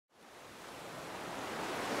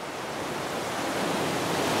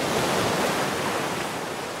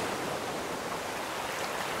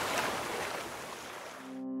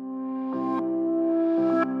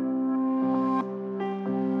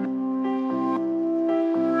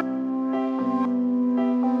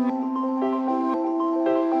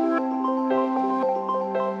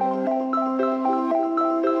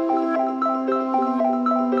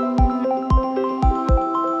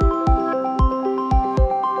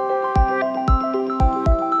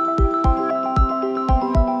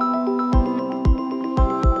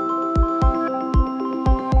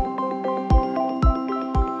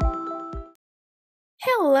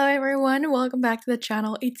welcome back to the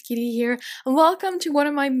channel. It's Kitty here and welcome to one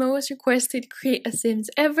of my most requested create a Sims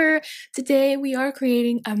ever. Today we are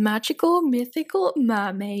creating a magical mythical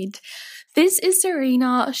mermaid. This is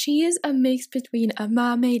Serena. She is a mix between a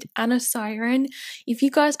mermaid and a siren. If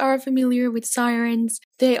you guys are familiar with sirens,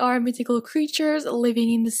 they are mythical creatures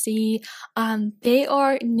living in the sea and they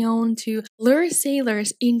are known to lure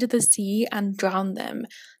sailors into the sea and drown them.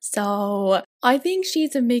 So I think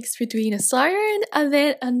she's a mix between a siren and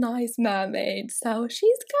then a nice mermaid. So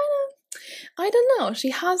she's kind of, I don't know,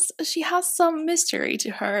 she has some mystery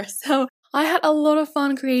to her. So I had a lot of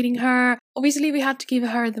fun creating her. Obviously we had to give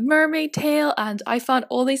her the mermaid tail and I found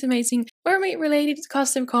all these amazing mermaid related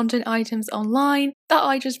custom content items online that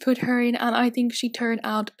I just put her in, and I think she turned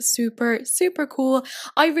out super cool.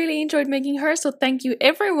 I really enjoyed making her, so thank you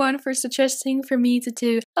everyone for suggesting for me to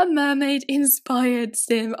do a mermaid inspired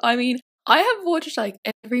sim. I mean, I have watched like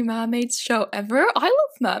every mermaid show ever. I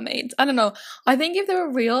love mermaids. I don't know. I think if they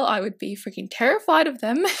were real, I would be freaking terrified of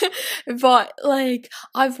them. But like,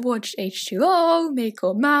 I've watched H2O,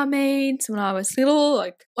 Mako Mermaids when I was little.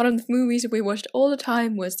 Like, one of the movies we watched all the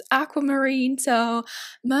time was Aquamarine. So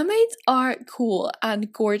mermaids are cool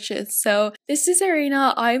and gorgeous. So this is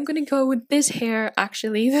Serena. I'm gonna go with this hair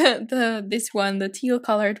actually, this one, the teal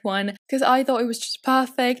colored one, because I thought it was just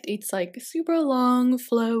perfect. It's like super long,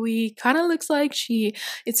 flowy, kind of looks like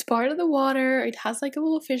it's part of the water. It has like a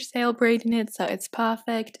little fishtail braid in it, so it's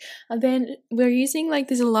perfect. And then we're using like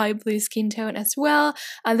this light blue skin tone as well,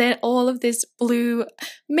 and then all of this blue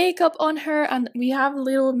makeup on her, and we have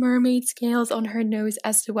little mermaid scales on her nose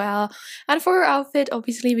as well. And for her outfit,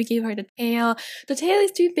 obviously we gave her the tail. The tail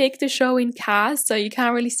is too big to show in cast, so you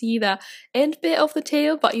can't really see the end bit of the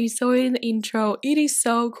tail, but you saw it in the intro. It is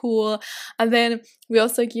so cool. And then we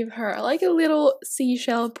also give her like a little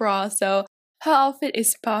seashell bra, so her outfit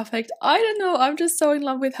is perfect. I don't know, I'm just so in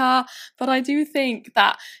love with her, but I do think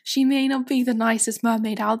that she may not be the nicest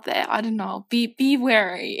mermaid out there. I don't know, be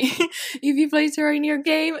wary. If you place her in your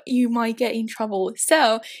game, you might get in trouble.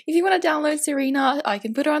 So if you want to download Serena, I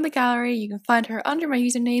can put her on the gallery. You can find her under my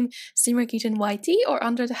username simmerkittenyt or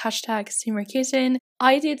under the hashtag simmerkitten.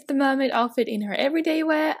 I did the mermaid outfit in her everyday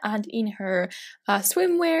wear and in her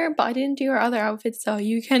swimwear, but I didn't do her other outfits, so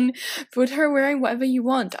you can put her wearing whatever you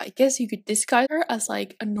want. I guess you could disguise her as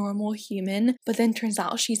like a normal human, but then turns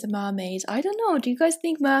out she's a mermaid. I don't know, do you guys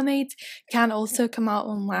think mermaids can also come out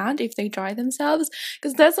on land if they dry themselves?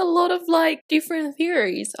 Because there's a lot of like different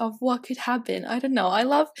theories of what could happen. I don't know, I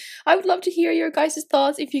would love to hear your guys'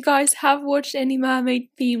 thoughts if you guys have watched any mermaid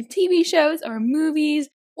themed TV shows or movies.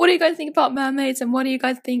 What do you guys think about mermaids and what do you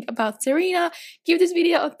guys think about Serena? Give this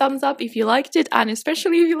video a thumbs up if you liked it, and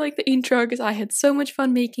especially if you like the intro, because I had so much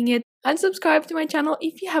fun making it. And subscribe to my channel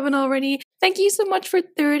if you haven't already. Thank you so much for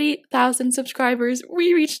 30,000 subscribers.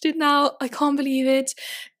 We reached it now. I can't believe it.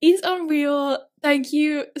 It's unreal. Thank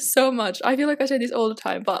you so much. I feel like I say this all the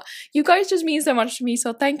time, but you guys just mean so much to me.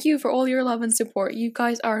 So thank you for all your love and support. You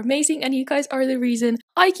guys are amazing and you guys are the reason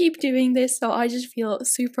I keep doing this. So I just feel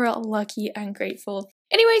super lucky and grateful.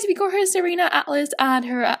 Anyways, we got her Serena Atlas, and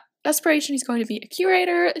her aspiration is going to be a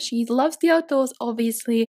curator. She loves the outdoors,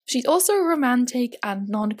 obviously. She's also romantic and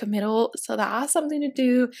non-committal, so that has something to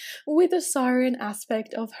do with the siren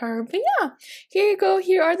aspect of her. But yeah, here you go.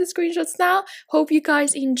 Here are the screenshots now. Hope you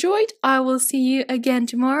guys enjoyed. I will see you again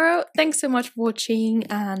tomorrow. Thanks so much for watching,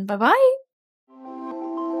 and bye-bye.